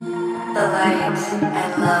The light and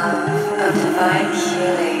love of divine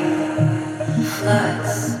healing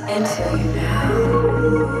floods into you now.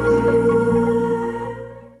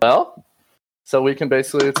 Well, so we can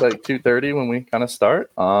basically, it's like 2:30 when we kind of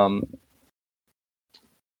start.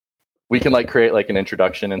 We can like create like an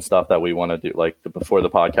introduction and stuff that we want to do like before the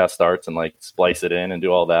podcast starts and like splice it in and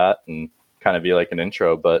do all that and kind of be like an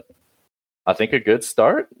intro. But I think a good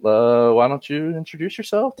start. Why don't you introduce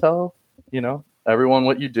yourself? Tell everyone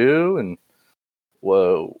what you do and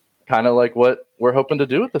kind of like what we're hoping to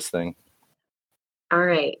do with this thing. All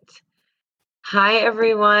right. Hi,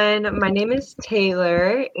 everyone. My name is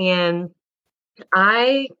Taylor, and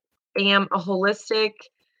I am a holistic,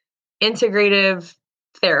 integrative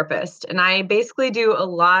therapist. And I basically do a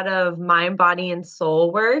lot of mind, body, and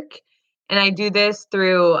soul work. And I do this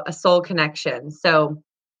through a soul connection. So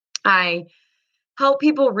I help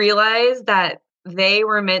people realize that they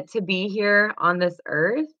were meant to be here on this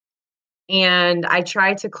earth. And I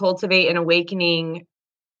try to cultivate an awakening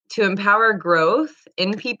to empower growth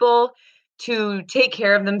in people to take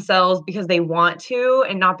care of themselves because they want to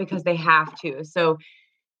and not because they have to. So,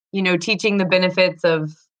 teaching the benefits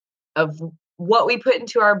of what we put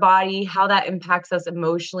into our body, how that impacts us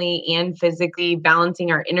emotionally and physically, balancing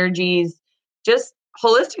our energies, just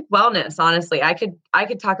holistic wellness. Honestly, I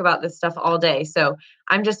could talk about this stuff all day. So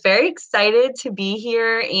I'm just very excited to be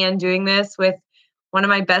here and doing this with one of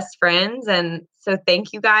my best friends. And so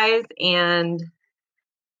thank you guys. And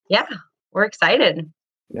yeah, we're excited.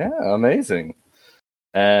 Yeah, amazing.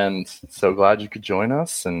 And so glad you could join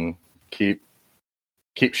us and keep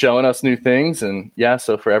showing us new things. And yeah,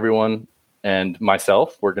 so for everyone and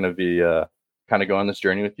myself, we're going to be kind of go on this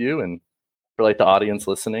journey with you. And for like the audience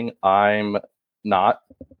listening, I'm not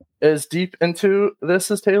as deep into this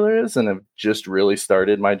as Taylor is, and I've just really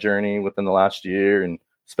started my journey within the last year and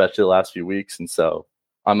especially the last few weeks. And so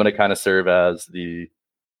I'm going to kind of serve as the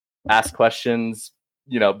ask questions,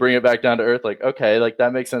 bring it back down to earth. Like, okay, like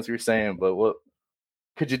that makes sense what you're saying, but what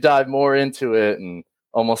could you dive more into it and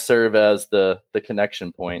almost serve as the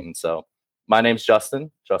connection point? And so my name's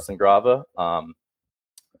Justin Grava.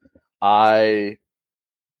 I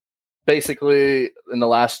basically in the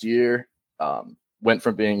last year went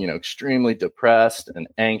from being, extremely depressed and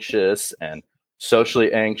anxious and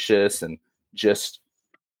socially anxious and just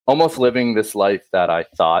almost living this life that I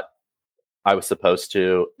thought I was supposed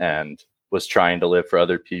to and was trying to live for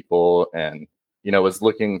other people and, was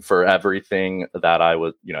looking for everything that I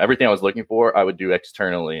was, everything I was looking for, I would do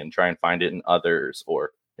externally and try and find it in others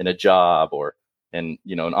or in a job or in,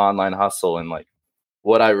 an online hustle. And like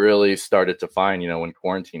what I really started to find, when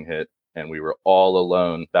quarantine hit and we were all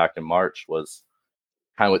alone back in March was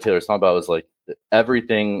kind of what Taylor's talking about was like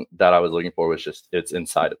everything that I was looking for was just, it's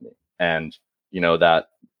inside of me. And,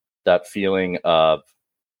 that feeling of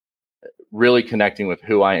really connecting with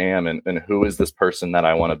who I am and who is this person that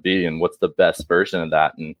I want to be and what's the best version of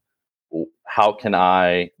that. And how can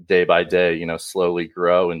I day by day, slowly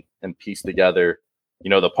grow and piece together,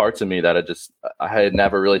 the parts of me that I had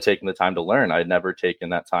never really taken the time to learn. I had never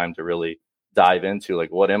taken that time to really dive into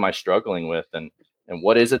like, what am I struggling with? And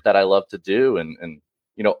what is it that I love to do? And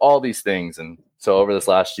all these things. And so over this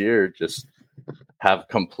last year, just have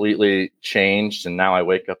completely changed. And now I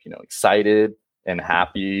wake up, excited and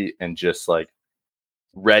happy and just like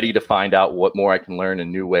ready to find out what more I can learn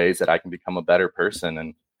in new ways that I can become a better person.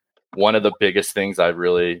 And one of the biggest things I've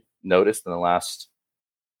really noticed in the last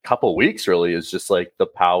couple weeks really is just like the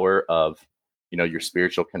power of, your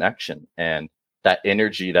spiritual connection and that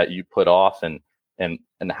energy that you put off and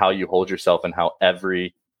how you hold yourself and how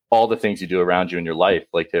all the things you do around you in your life,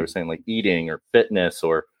 like they were saying, like eating or fitness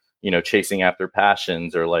or, chasing after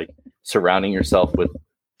passions or like surrounding yourself with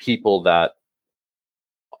people that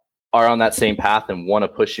are on that same path and want to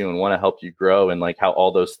push you and want to help you grow and like how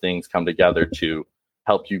all those things come together to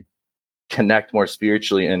help you connect more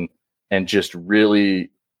spiritually and just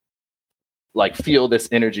really like feel this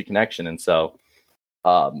energy connection. And so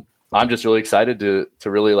I'm just really excited to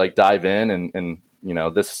really like dive in and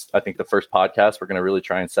this, I think the first podcast, we're going to really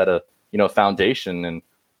try and set a, foundation and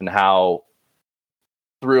how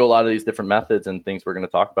through a lot of these different methods and things we're going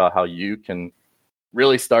to talk about how you can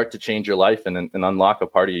really start to change your life and unlock a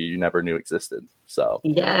part of you never knew existed. So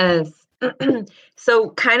yes.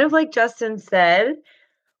 So kind of like Justin said,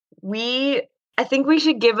 I think we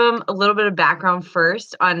should give them a little bit of background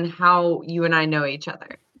first on how you and I know each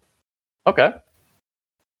other. Okay.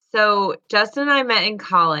 So Justin and I met in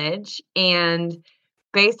college and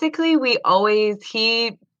basically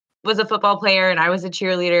he was a football player and I was a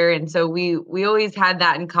cheerleader. And so we always had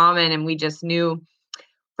that in common and we just knew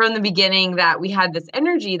from the beginning that we had this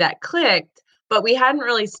energy that clicked. but we hadn't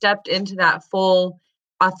really stepped into that full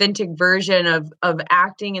authentic version of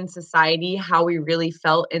acting in society, how we really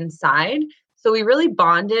felt inside. So we really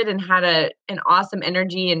bonded and had an awesome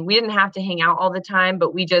energy, and we didn't have to hang out all the time,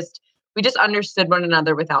 but we just understood one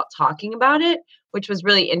another without talking about it, which was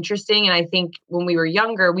really interesting. And I think when we were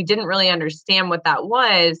younger, we didn't really understand what that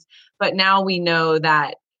was, but now we know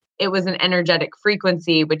that it was an energetic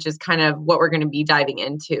frequency, which is kind of what we're going to be diving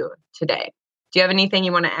into today. Do you have anything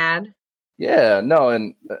you want to add? Yeah, no,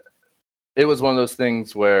 and it was one of those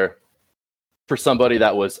things where for somebody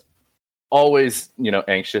that was always,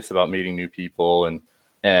 anxious about meeting new people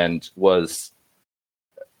and was,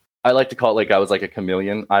 I like to call it like I was like a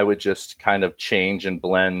chameleon. I would just kind of change and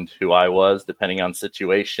blend who I was depending on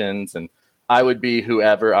situations, and I would be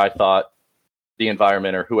whoever I thought the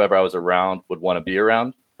environment or whoever I was around would want to be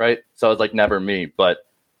around, right? So I was like never me, but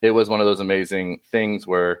it was one of those amazing things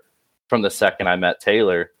where from the second I met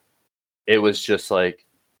Taylor, it was just like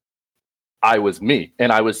I was me,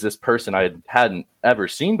 and I was this person I hadn't ever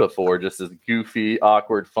seen before, just this goofy,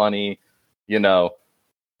 awkward, funny,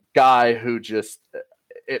 guy who just,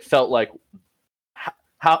 it felt like,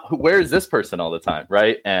 where is this person all the time,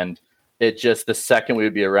 right? And it just, the second we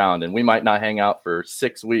would be around, and we might not hang out for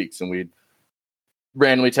 6 weeks, and we'd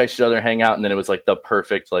randomly text each other, hang out, and then it was like the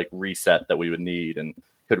perfect like reset that we would need and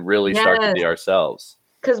could really start to be ourselves.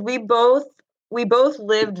 Because we both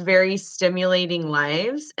lived very stimulating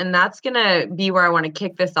lives, and that's going to be where I want to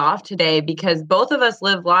kick this off today, because both of us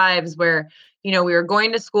lived lives where, we were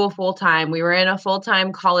going to school full time, we were in a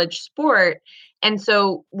full-time college sport, and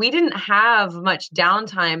so we didn't have much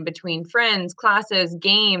downtime between friends, classes,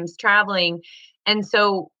 games, traveling. And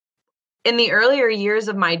so in the earlier years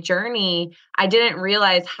of my journey, I didn't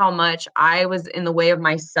realize how much I was in the way of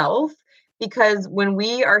myself, because when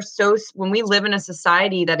we live in a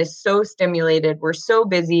society that is so stimulated, we're so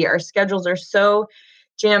busy, our schedules are so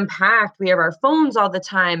jam-packed, we have our phones all the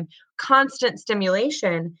time, constant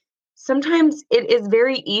stimulation. Sometimes it is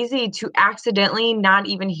very easy to accidentally not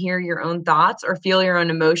even hear your own thoughts or feel your own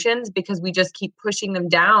emotions because we just keep pushing them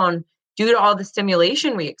down due to all the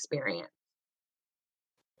stimulation we experience.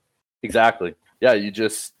 Exactly. Yeah,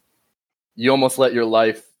 you almost let your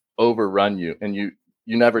life overrun you, and you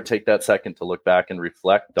never take that second to look back and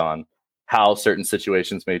reflect on how certain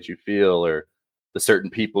situations made you feel, or the certain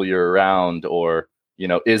people you're around, or,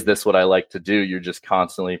 is this what I like to do? You're just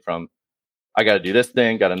constantly from, I got to do this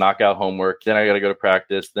thing, got to knock out homework, then I got to go to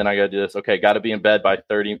practice, then I got to do this. Okay, got to be in bed by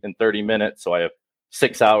 30 minutes, so I have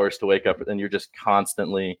 6 hours to wake up. And you're just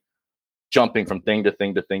constantly jumping from thing to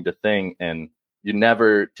thing to thing to thing, and you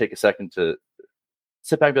never take a second to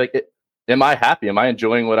sit back and be like, am I happy? Am I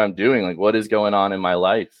enjoying what I'm doing? Like, what is going on in my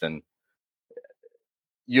life? And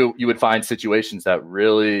you would find situations that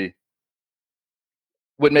really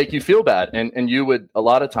would make you feel bad. And you would, a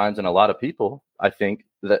lot of times, and a lot of people, I think,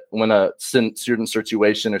 that when a certain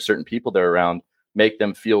situation or certain people they're around make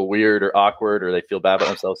them feel weird or awkward, or they feel bad about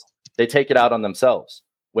themselves, they take it out on themselves.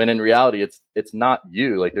 When in reality, it's not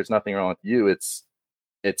you. Like, there's nothing wrong with you. It's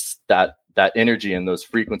that energy and those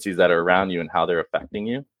frequencies that are around you and how they're affecting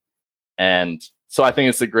you. And so I think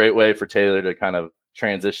it's a great way for Taylor to kind of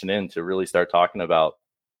transition in to really start talking about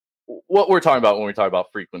what we're talking about when we talk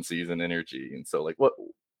about frequencies and energy. And so, like,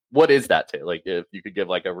 what is that, Taylor? Like, if you could give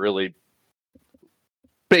like a really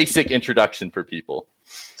basic introduction for people.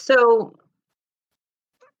 So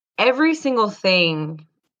every single thing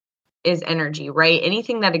is energy, right?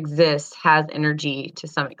 Anything that exists has energy to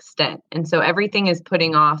some extent. And so everything is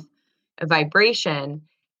putting off a vibration.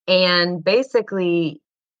 And basically,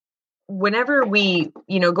 whenever we,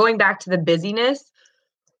 going back to the busyness,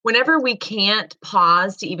 whenever we can't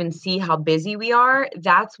pause to even see how busy we are,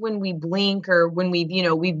 that's when we blink, or when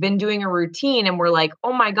we've been doing a routine and we're like,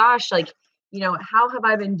 oh my gosh, like, how have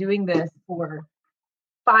I been doing this for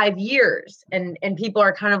 5 years? And people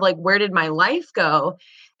are kind of like, where did my life go?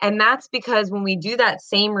 And that's because when we do that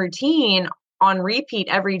same routine on repeat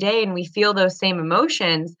every day and we feel those same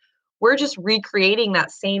emotions, we're just recreating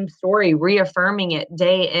that same story, reaffirming it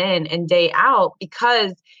day in and day out,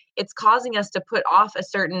 because it's causing us to put off a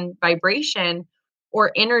certain vibration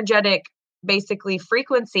or energetic, basically,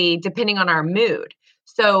 frequency, depending on our mood.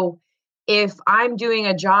 So if I'm doing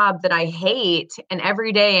a job that I hate, and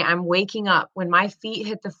every day I'm waking up, when my feet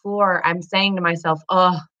hit the floor, I'm saying to myself,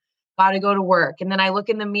 oh, gotta go to work. And then I look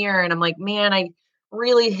in the mirror and I'm like, man, I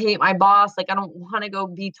really hate my boss. Like, I don't want to go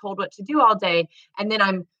be told what to do all day. And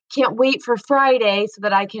then can't wait for Friday so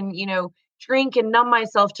that I can, drink and numb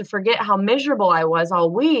myself to forget how miserable I was all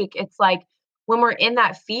week. It's like, when we're in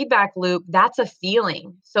that feedback loop, that's a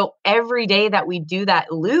feeling. So every day that we do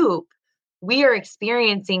that loop, we are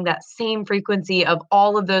experiencing that same frequency of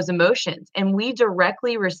all of those emotions, and we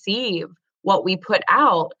directly receive what we put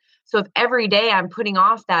out. So if every day I'm putting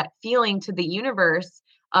off that feeling to the universe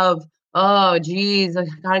of, oh, geez, I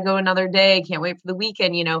gotta go another day, can't wait for the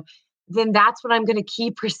weekend, then that's what I'm going to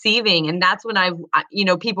keep receiving. And that's when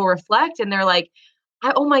people reflect and they're like,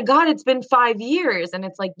 oh my God, it's been 5 years. And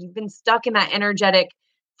it's like, you've been stuck in that energetic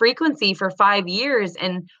frequency for 5 years,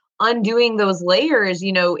 and undoing those layers,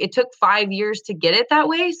 it took 5 years to get it that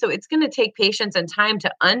way. So it's going to take patience and time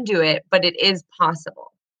to undo it, but it is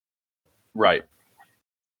possible. Right.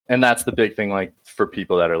 And that's the big thing, like for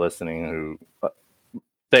people that are listening who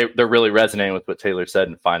they're really resonating with what Taylor said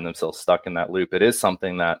and find themselves stuck in that loop. It is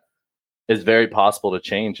something that is very possible to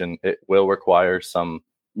change, and it will require some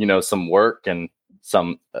work and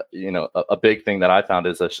some, a big thing that I found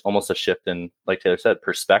is almost a shift in, like Taylor said,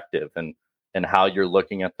 perspective and how you're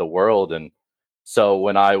looking at the world. And so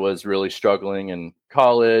when I was really struggling in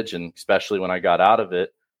college, and especially when I got out of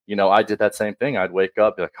it, I did that same thing. I'd wake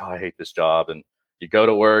up, be like, oh, I hate this job. And you go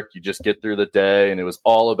to work, you just get through the day. And it was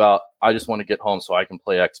all about, I just want to get home so I can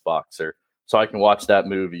play Xbox, or so I can watch that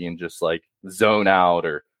movie and just like zone out,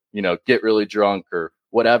 or, get really drunk, or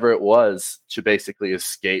whatever it was, to basically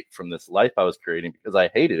escape from this life I was creating because I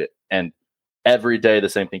hated it. And every day the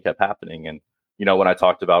same thing kept happening. And, when I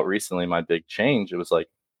talked about recently my big change, it was like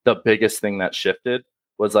the biggest thing that shifted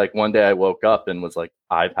was like one day I woke up and was like,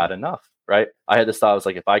 I've had enough, right? I had this thought, I was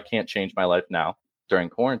like, if I can't change my life now during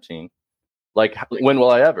quarantine, like when will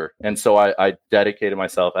I ever? And so I dedicated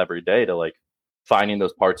myself every day to like finding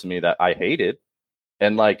those parts of me that I hated,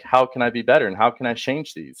 and like, how can I be better and how can I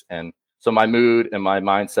change these? And so my mood and my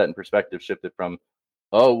mindset and perspective shifted from,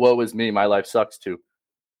 oh, woe is me, my life sucks, to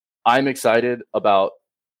I'm excited about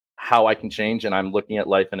how I can change, and I'm looking at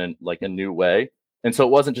life in a new way. And so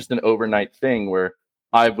it wasn't just an overnight thing where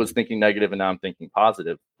I was thinking negative and now I'm thinking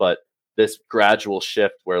positive, but this gradual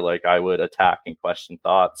shift where like I would attack and question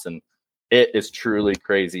thoughts. And it is truly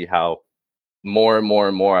crazy how more and more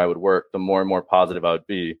and more I would work, the more and more positive I would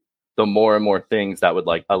be, the more and more things that would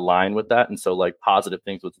like align with that. And so like positive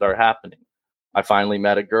things would start happening. I finally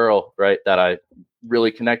met a girl, right, that I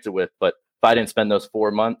really connected with. But if I didn't spend those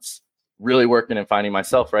 4 months really working and finding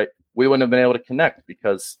myself, right, we wouldn't have been able to connect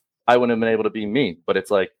because I wouldn't have been able to be me. But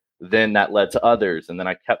it's like, then that led to others, and then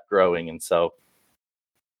I kept growing. And so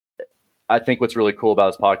I think what's really cool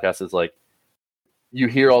about this podcast is like, you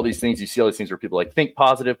hear all these things, you see all these things where people like think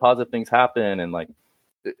positive things happen. And like,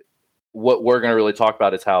 what we're going to really talk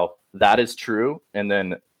about is how that is true. And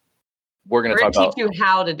then we're going to talk about teach you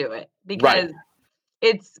how to do it, because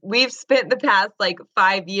we've spent the past like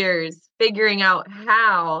 5 years figuring out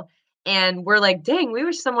how, and we're like, dang, we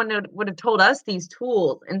wish someone would have told us these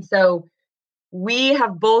tools. And so we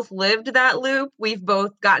have both lived that loop. We've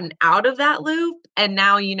both gotten out of that loop. And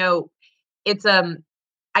now, it's,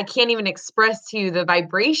 I can't even express to you the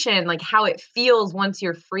vibration, like how it feels once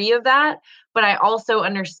you're free of that. But I also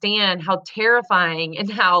understand how terrifying and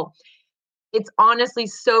how it's honestly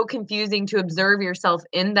so confusing to observe yourself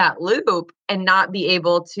in that loop and not be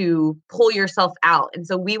able to pull yourself out. And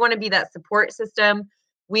so we want to be that support system.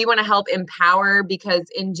 We want to help empower, because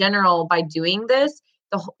in general, by doing this,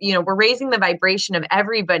 we're raising the vibration of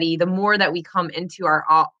everybody the more that we come into our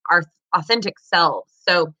authentic selves.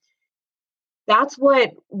 So that's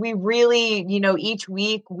what we really, each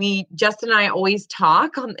week Justin and I always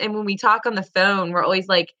talk on, and when we talk on the phone, we're always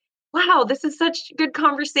like, wow, this is such good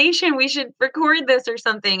conversation. We should record this or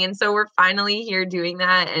something. And so we're finally here doing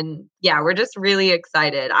that. And yeah, we're just really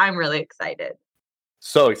excited. I'm really excited.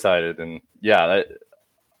 So excited. And yeah,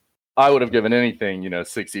 I would have given anything,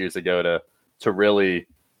 6 years ago to really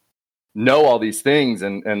know all these things.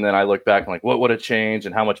 And then I look back and like, what would have changed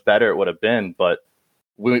and how much better it would have been. But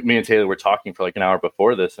me and Taylor were talking for like an hour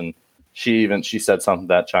before this, and she said something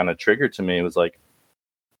that kind of triggered to me. It was like,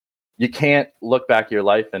 you can't look back at your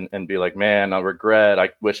life and be like, man, I regret, I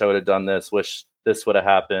wish I would have done this, wish this would have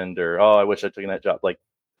happened, or, oh, I wish I took that job. Like,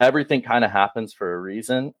 everything kind of happens for a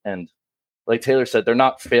reason. And like Taylor said, they're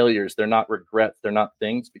not failures, they're not regrets, they're not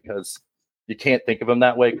things, because you can't think of them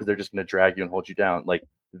that way, because they're just going to drag you and hold you down. Like,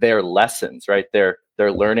 they're lessons, right? They're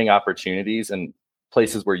learning opportunities and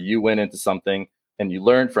places where you went into something and you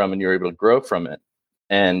learned from and you're able to grow from it.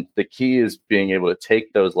 And the key is being able to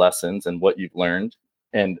take those lessons and what you've learned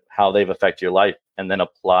and how they've affected your life, and then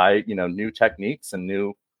apply, new techniques and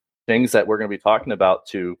new things that we're going to be talking about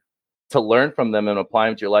to learn from them and apply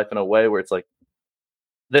them to your life in a way where it's like,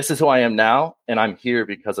 this is who I am now, and I'm here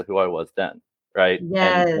because of who I was then. Right.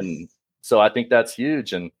 Yes. And so I think that's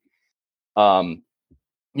huge. And, one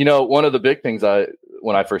of the big things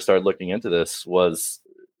when I first started looking into this was,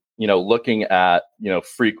 looking at,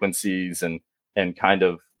 frequencies and kind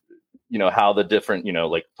of, how the different,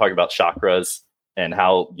 like talking about chakras and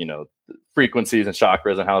how, frequencies and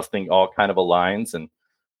chakras and how this thing all kind of aligns. And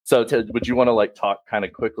so would you want to like talk kind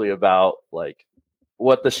of quickly about like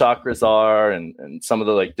what the chakras are and some of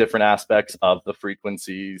the like different aspects of the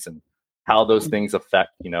frequencies and how those things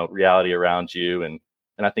affect, reality around you. And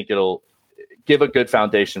I think it'll give a good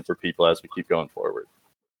foundation for people as we keep going forward.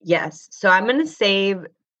 Yes. So I'm going to save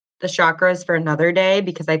the chakras for another day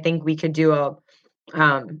because I think we could do a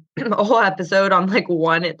a whole episode on like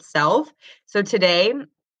one itself. So today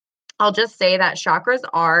I'll just say that chakras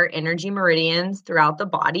are energy meridians throughout the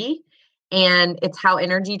body, and it's how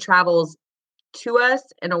energy travels to us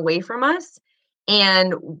and away from us.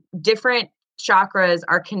 And different chakras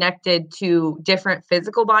are connected to different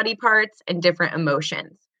physical body parts and different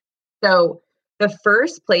emotions. So the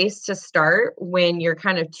first place to start when you're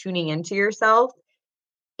kind of tuning into yourself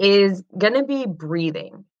is going to be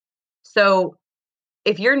breathing. So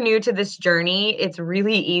if you're new to this journey, it's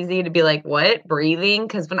really easy to be like, what? Breathing?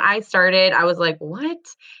 Because when I started, I was like, what?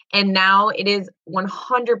 And now it is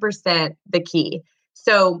 100% the key.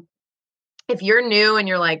 So if you're new and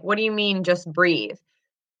you're like, what do you mean just breathe?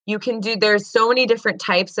 There's so many different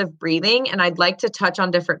types of breathing, and I'd like to touch on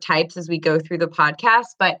different types as we go through the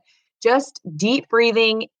podcast, but just deep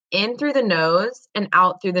breathing in through the nose and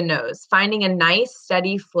out through the nose, finding a nice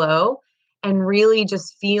steady flow and really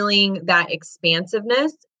just feeling that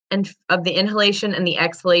expansiveness and of the inhalation and the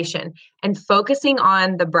exhalation and focusing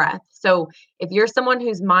on the breath. So if you're someone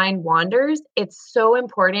whose mind wanders, it's so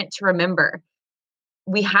important to remember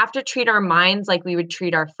we have to treat our minds like we would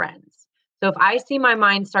treat our friends. So if I see my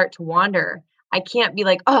mind start to wander, I can't be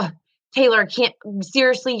like, oh, Taylor,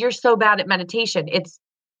 seriously, you're so bad at meditation. It's,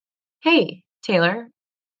 hey, Taylor,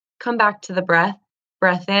 come back to the breath.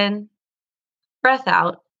 Breath in, breath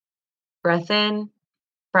out, breath in,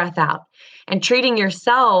 breath out. And treating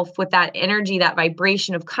yourself with that energy, that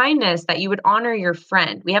vibration of kindness that you would honor your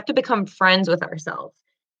friend. We have to become friends with ourselves.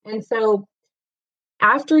 And so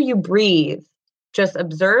after you breathe, just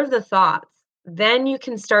observe the thoughts. Then you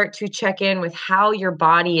can start to check in with how your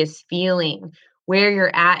body is feeling, where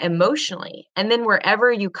you're at emotionally. And then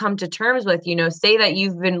wherever you come to terms with, say that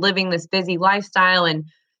you've been living this busy lifestyle and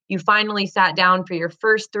you finally sat down for your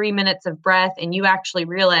first 3 minutes of breath and you actually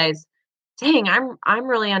realize, dang, I'm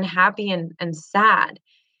really unhappy and sad.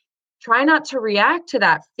 Try not to react to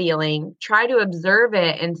that feeling. Try to observe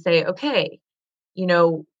it and say, okay,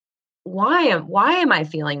 why am I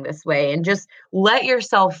feeling this way? And just let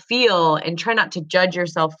yourself feel and try not to judge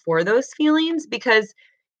yourself for those feelings because,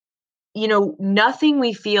 nothing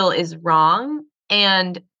we feel is wrong.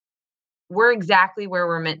 And we're exactly where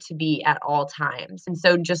we're meant to be at all times. And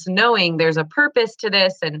so just knowing there's a purpose to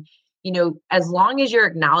this and, as long as you're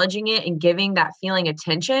acknowledging it and giving that feeling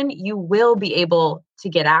attention, you will be able to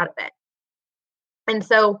get out of it. And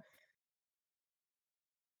so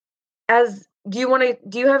do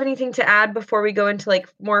you have anything to add before we go into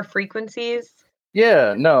like more frequencies?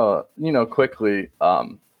 Yeah, no, quickly,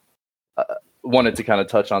 wanted to kind of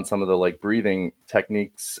touch on some of the like breathing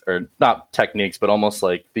techniques, or not techniques, but almost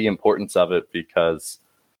like the importance of it, because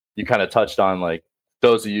you kind of touched on like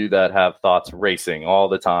those of you that have thoughts racing all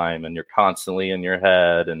the time and you're constantly in your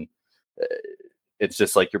head and it's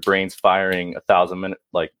just like your brain's firing 1,000 minutes,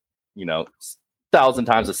 like, 1,000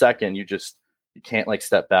 times a second. You can't like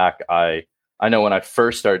step back. I know when I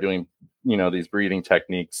first started doing, these breathing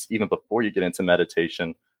techniques, even before you get into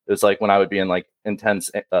meditation, it was like when I would be in like intense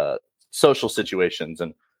social situations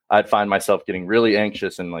and I'd find myself getting really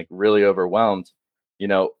anxious and like really overwhelmed,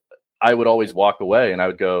 I would always walk away and I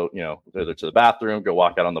would go, either to the bathroom, go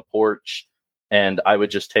walk out on the porch. And I would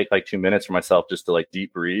just take like 2 minutes for myself just to like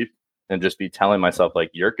deep breathe and just be telling myself like,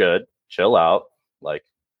 you're good, chill out. Like,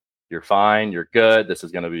 you're fine, you're good. This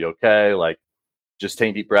is going to be okay. Like, just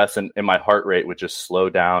taking deep breaths and my heart rate would just slow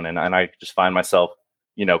down. And I just find myself,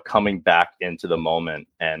 coming back into the moment.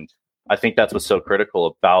 And I think that's what's so critical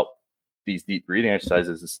about these deep breathing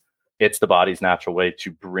exercises is it's the body's natural way to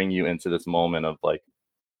bring you into this moment of like,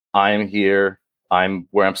 I am here, I'm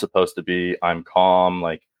where I'm supposed to be, I'm calm,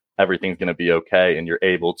 like everything's going to be okay. And you're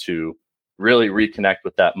able to really reconnect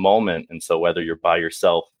with that moment. And so whether you're by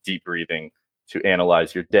yourself, deep breathing to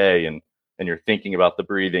analyze your day and you're thinking about the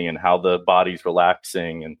breathing and how the body's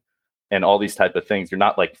relaxing and all these type of things, you're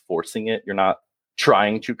not like forcing it. You're not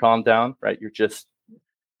trying to calm down, right? You're just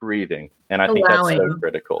breathing. And I think that's so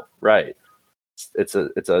critical, right? It's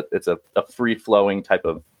a free flowing type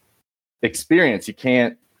of experience.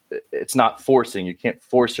 It's not forcing. You can't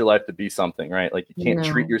force your life to be something, right? Like you can't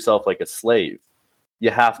treat yourself like a slave. You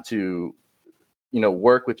have to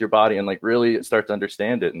work with your body and like really start to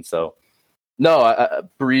understand it. And so, no,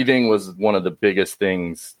 breathing was one of the biggest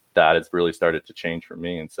things that has really started to change for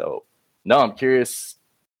me. And so, no, I'm curious.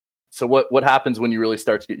 So what happens when you really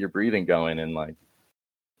start to get your breathing going and like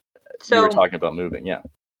you were talking about moving? Yeah.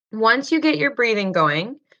 Once you get your breathing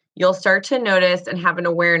going, you'll start to notice and have an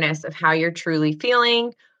awareness of how you're truly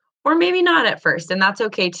feeling, or maybe not at first, and that's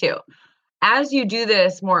okay too. As you do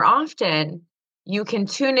this more often, you can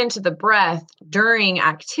tune into the breath during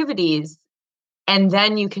activities, and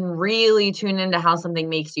then you can really tune into how something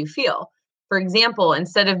makes you feel. For example,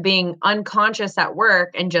 instead of being unconscious at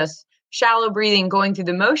work and just shallow breathing, going through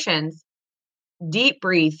the motions, deep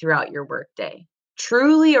breathe throughout your workday.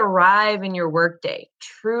 Truly arrive in your workday.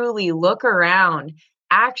 Truly look around.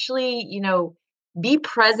 Actually, be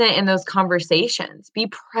present in those conversations.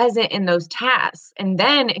 Be present in those tasks. And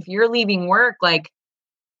then if you're leaving work like,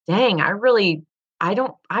 dang, I really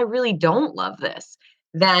don't love this.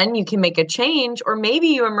 Then you can make a change, or maybe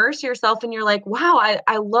you immerse yourself and you're like, wow,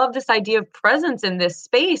 I love this idea of presence in this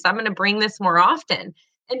space. I'm going to bring this more often.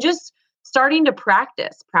 And just starting to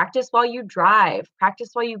practice while you drive, practice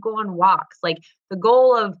while you go on walks. Like the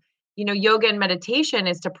goal of, yoga and meditation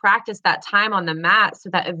is to practice that time on the mat so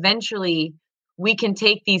that eventually we can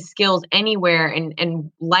take these skills anywhere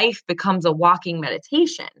and life becomes a walking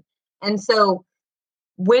meditation. And so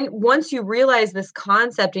once you realize this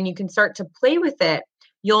concept and you can start to play with it,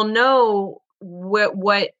 you'll know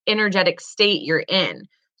what energetic state you're in.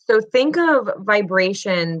 So think of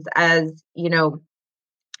vibrations as,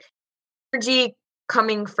 energy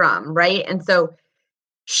coming from, right? And so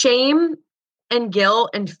shame and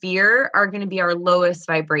guilt and fear are going to be our lowest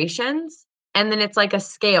vibrations. And then it's like a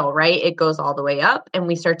scale, right? It goes all the way up and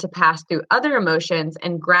we start to pass through other emotions,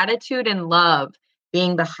 and gratitude and love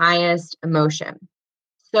being the highest emotion.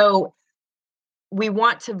 So we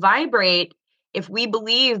want to vibrate if we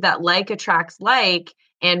believe that like attracts like,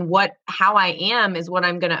 and how I am is what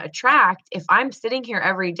I'm going to attract. If I'm sitting here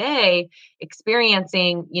every day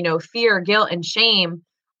experiencing, fear, guilt, and shame,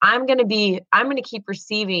 I'm going to keep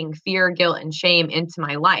receiving fear, guilt, and shame into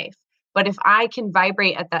my life. But if I can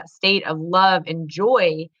vibrate at that state of love and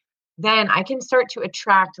joy, then I can start to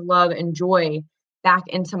attract love and joy back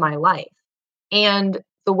into my life. And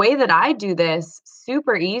the way that I do this,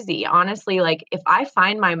 super easy. Honestly, like if I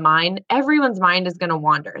find my mind, everyone's mind is going to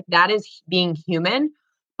wander. That is being human.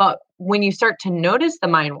 But when you start to notice the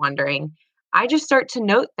mind wandering, I just start to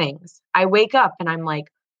note things. I wake up and I'm like,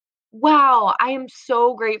 wow, I am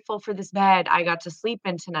so grateful for this bed I got to sleep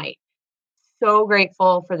in tonight. So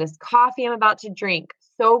grateful for this coffee I'm about to drink.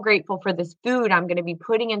 So grateful for this food I'm going to be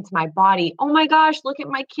putting into my body. Oh my gosh, look at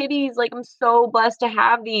my kitties. Like I'm so blessed to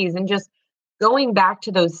have these. And just going back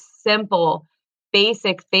to those simple,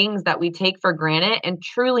 basic things that we take for granted and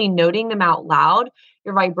truly noting them out loud,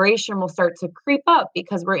 your vibration will start to creep up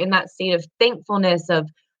because we're in that state of thankfulness, of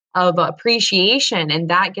appreciation. And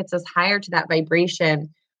that gets us higher to that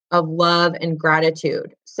vibration of love and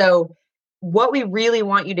gratitude. So what we really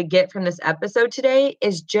want you to get from this episode today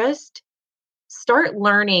is just start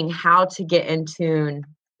learning how to get in tune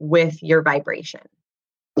with your vibration.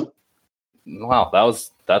 Wow,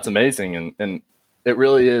 that's amazing. And it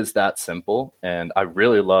really is that simple. And I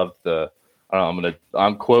really love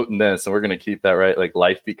I'm quoting this and we're going to keep that, right? Like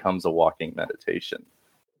life becomes a walking meditation.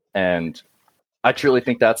 And I truly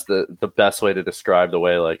think that's the best way to describe the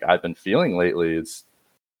way like I've been feeling lately is,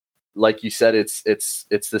 like you said, it's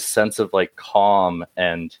this sense of like calm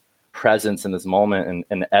and presence in this moment,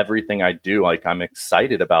 and everything I do, like I'm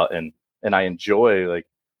excited about and I enjoy. Like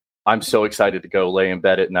I'm so excited to go lay in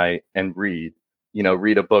bed at night and read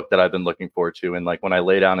a book that I've been looking forward to. And like when I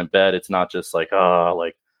lay down in bed, it's not just like, oh,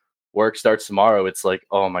 like work starts tomorrow. It's like,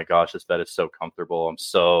 oh my gosh, this bed is so comfortable. I'm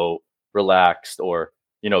so relaxed. Or,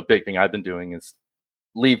 a big thing I've been doing is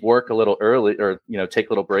leave work a little early, or, take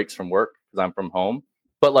little breaks from work because I'm from home.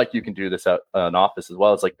 But like you can do this at an office as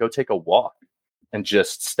well. It's like go take a walk and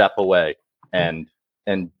just step away and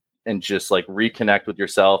just like reconnect with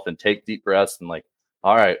yourself and take deep breaths and like,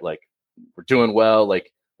 all right, like we're doing well.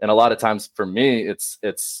 Like, and a lot of times for me, it's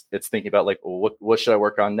thinking about like, well, what should I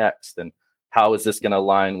work on next? And how is this going to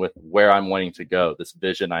align with where I'm wanting to go? This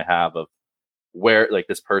vision I have of where like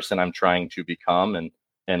this person I'm trying to become,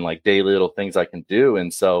 and like daily little things I can do.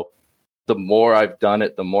 And so the more I've done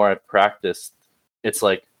it, the more I've practiced, it's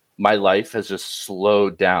like my life has just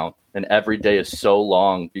slowed down, and every day is so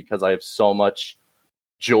long because I have so much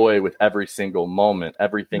joy with every single moment,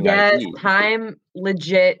 everything I do. Time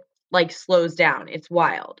legit like slows down. It's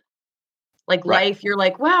wild. Like Right. life, you're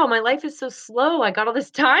like, wow, my life is so slow. I got all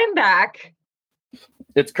this time back.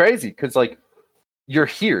 It's crazy because like you're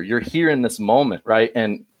here in this moment, right?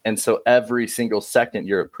 And so every single second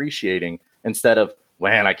you're appreciating, instead of,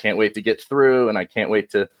 man, I can't wait to get through, and I can't wait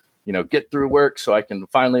to, get through work so I can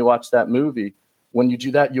finally watch that movie. When you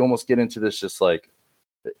do that, you almost get into this, just like,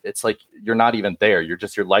 it's like you're not even there. Your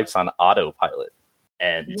life's on autopilot.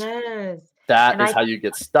 And Yes. that And is how you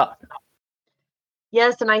get stuck.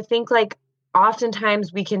 Yes, and I think, like,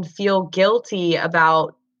 oftentimes we can feel guilty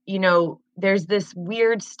about, there's this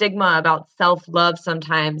weird stigma about self-love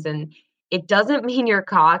sometimes, and it doesn't mean you're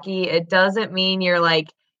cocky. It doesn't mean you're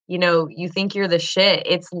like, you think you're the shit.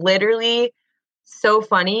 It's literally so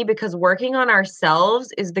funny because working on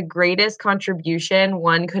ourselves is the greatest contribution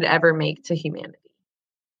one could ever make to humanity.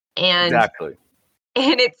 And Exactly.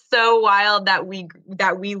 and it's so wild that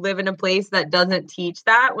we live in a place that doesn't teach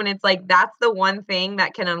that, when it's like that's the one thing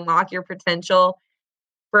that can unlock your potential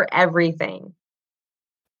for everything.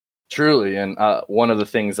 Truly. And one of the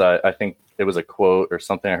things, I think it was a quote or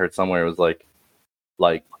something I heard somewhere, it was like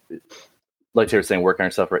they were saying, work on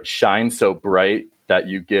yourself, right? Shine so bright that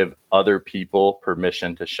you give other people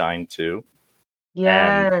permission to shine too.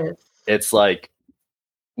 And Yes. it's like,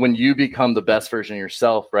 when you become the best version of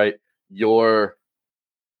yourself, right? You're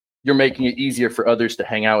making it easier for others to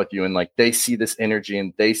hang out with you, and like they see this energy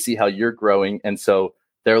and they see how you're growing, and so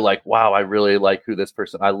they're like, wow, I really like who this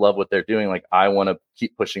person, I love what they're doing, like I want to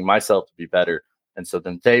keep pushing myself to be better. And so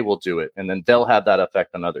then they will do it, and then they'll have that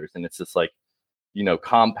effect on others, and it's just like,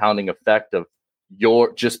 compounding effect of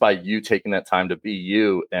your, just by you taking that time to be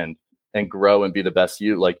you and grow and be the best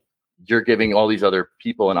you, like you're giving all these other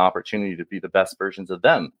people an opportunity to be the best versions of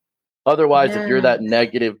them. Otherwise, if you're Yeah. that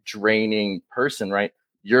negative, draining person, right,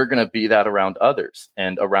 you're going to be that around others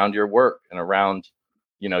and around your work and around,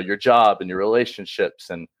 your job and your relationships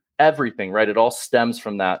and everything, right? It all stems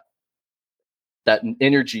from that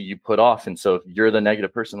energy you put off. And so if you're the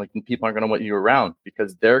negative person, like, people aren't going to want you around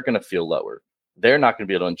because they're going to feel lower. They're not going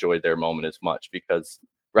to be able to enjoy their moment as much because,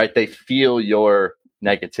 right, they feel your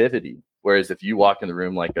negativity. Whereas if you walk in the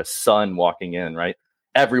room like a sun walking in, right,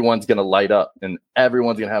 everyone's going to light up and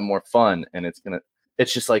everyone's going to have more fun. And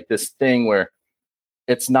it's just like this thing where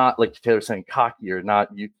it's not like Taylor's saying cocky, or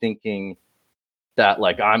not you thinking that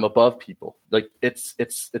like I'm above people. Like it's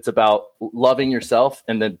about loving yourself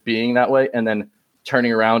and then being that way, and then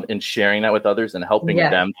turning around and sharing that with others and helping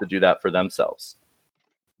Yes. them to do that for themselves.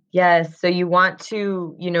 Yes. So you want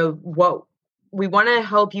to, what we want to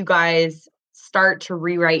help you guys start to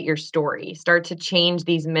rewrite your story, start to change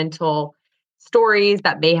these mental stories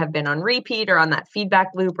that may have been on repeat or on that feedback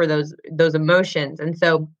loop or those emotions. And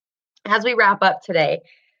so as we wrap up today,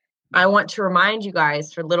 I want to remind you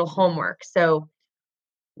guys for little homework. So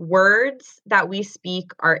words that we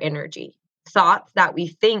speak are energy. Thoughts that we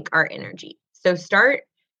think are energy. So start,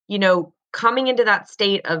 coming into that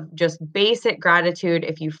state of just basic gratitude.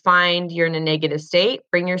 If you find you're in a negative state,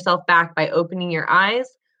 bring yourself back by opening your eyes,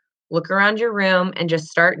 look around your room, and just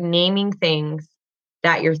start naming things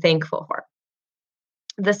that you're thankful for.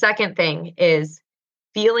 The second thing is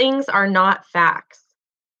feelings are not facts.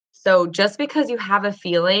 So just because you have a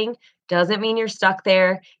feeling doesn't mean you're stuck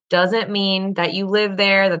there, doesn't mean that you live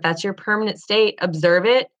there, that that's your permanent state. Observe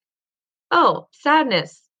it. Oh,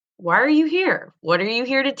 sadness. Why are you here? What are you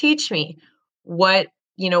here to teach me? What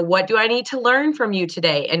do I need to learn from you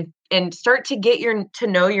today? And start to get to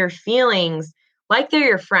know your feelings like they're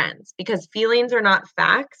your friends, because feelings are not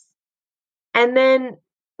facts. And then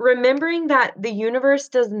remembering that the universe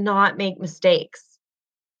does not make mistakes.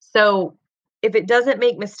 So if it doesn't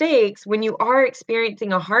make mistakes, when you are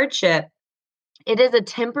experiencing a hardship, it is a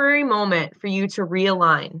temporary moment for you to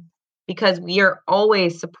realign, because we are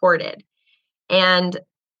always supported. And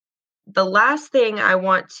the last thing I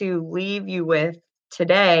want to leave you with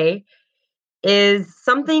today is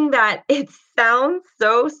something that it sounds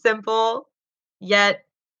so simple, yet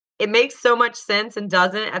it makes so much sense and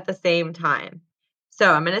doesn't at the same time.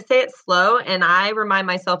 So I'm going to say it slow, and I remind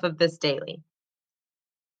myself of this daily.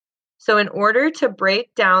 So, in order to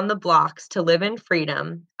break down the blocks to live in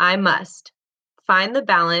freedom, I must find the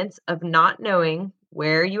balance of not knowing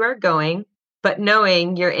where you are going, but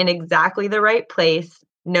knowing you're in exactly the right place,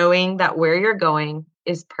 knowing that where you're going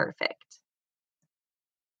is perfect.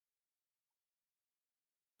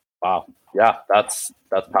 Wow. Yeah, that's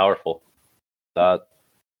powerful. That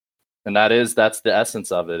and that's the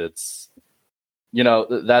essence of it. It's,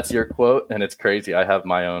 that's your quote, and it's crazy. I have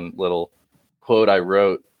my own little quote I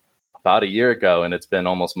wrote about a year ago, and it's been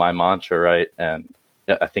almost my mantra, right? And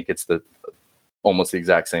yeah, I think it's almost the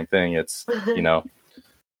exact same thing. It's,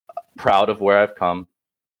 proud of where I've come,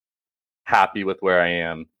 happy with where I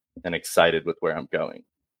am, and excited with where I'm going.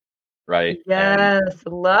 right? Yes,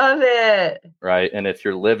 love it. Right. And if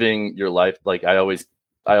you're living your life, like I always,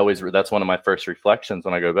 that's one of my first reflections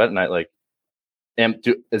when I go to bed at night. Like,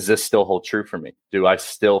 is this still hold true for me? Do I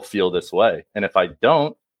still feel this way? And if I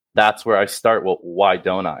don't, that's where I start. Well, why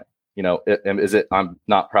don't I? Is it I'm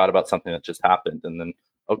not proud about something that just happened? And then,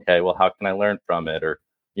 okay, well, how can I learn from it? Or,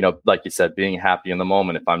 like you said, being happy in the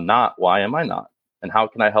moment. If I'm not, why am I not? And how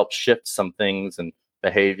can I help shift some things and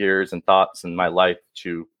behaviors and thoughts in my life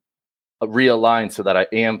to realign so that I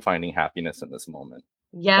am finding happiness in this moment?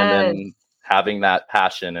 Yes. And then having that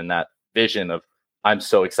passion and that vision of I'm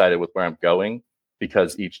so excited with where I'm going,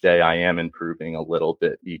 because each day I am improving a little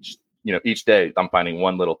bit. Each day I'm finding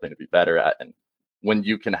one little thing to be better at. And when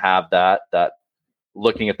you can have that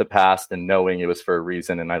looking at the past and knowing it was for a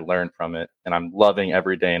reason and I learned from it and I'm loving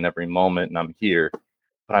every day and every moment and I'm here,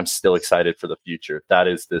 but I'm still excited for the future. That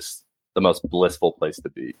is the most blissful place to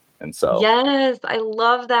be. And so, yes, I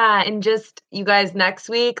love that. And just you guys, next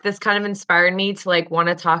week, this kind of inspired me to want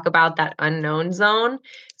to talk about that unknown zone.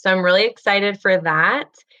 So I'm really excited for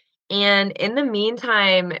that. And in the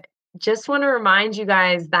meantime, just want to remind you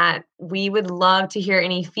guys that we would love to hear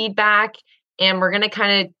any feedback. And we're going to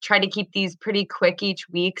kind of try to keep these pretty quick each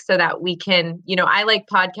week so that we can, I like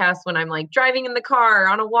podcasts when I'm driving in the car or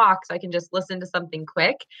on a walk, so I can just listen to something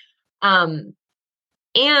quick. And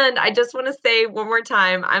I just want to say one more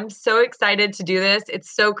time, I'm so excited to do this.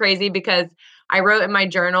 It's so crazy because I wrote in my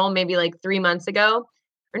journal maybe 3 months ago,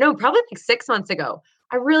 or no, probably 6 months ago.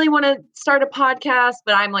 I really want to start a podcast,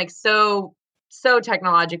 but I'm so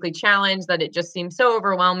technologically challenged that it just seems so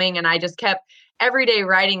overwhelming. And I just kept every day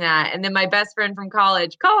writing that. And then my best friend from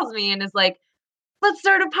college calls me and is like, let's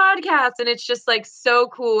start a podcast. And it's just so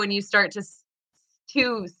cool when you start to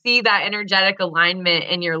see that energetic alignment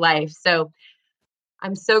in your life. So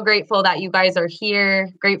I'm so grateful that you guys are here.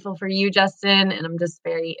 Grateful for you, Justin. And I'm just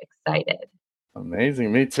very excited.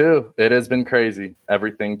 Amazing. Me too. It has been crazy.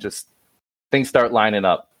 Things start lining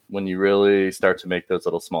up when you really start to make those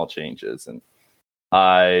little small changes. And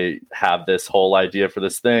I have this whole idea for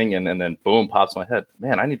this thing. And then boom, pops in my head.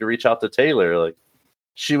 Man, I need to reach out to Taylor.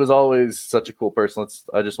 She was always such a cool person.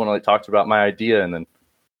 I just want to talk to her about my idea. And then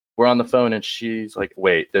we're on the phone and she's like,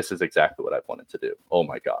 wait, this is exactly what I've wanted to do. Oh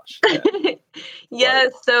my gosh.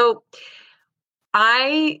 Yes. So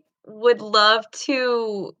I would love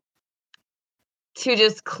to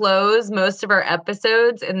just close most of our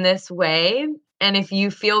episodes in this way. And if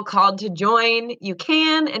you feel called to join, you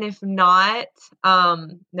can. And if not,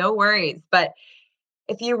 no worries. But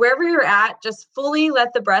wherever you're at, just fully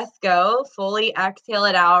let the breath go, fully exhale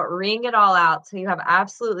it out, wring it all out so you have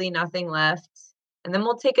absolutely nothing left. And then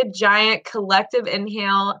we'll take a giant collective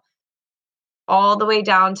inhale all the way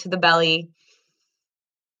down to the belly.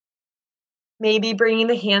 Maybe bringing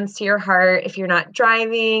the hands to your heart if you're not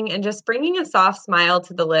driving, and just bringing a soft smile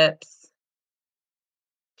to the lips.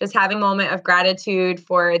 Just having a moment of gratitude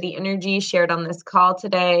for the energy shared on this call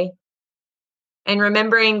today. And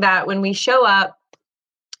remembering that when we show up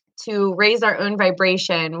to raise our own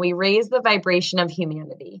vibration, we raise the vibration of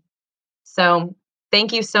humanity. So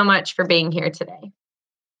thank you so much for being here today.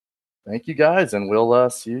 Thank you, guys. And we'll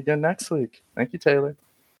see you again next week. Thank you, Taylor.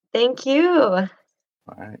 Thank you. All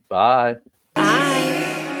right. Bye.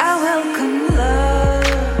 Bye. I welcome love.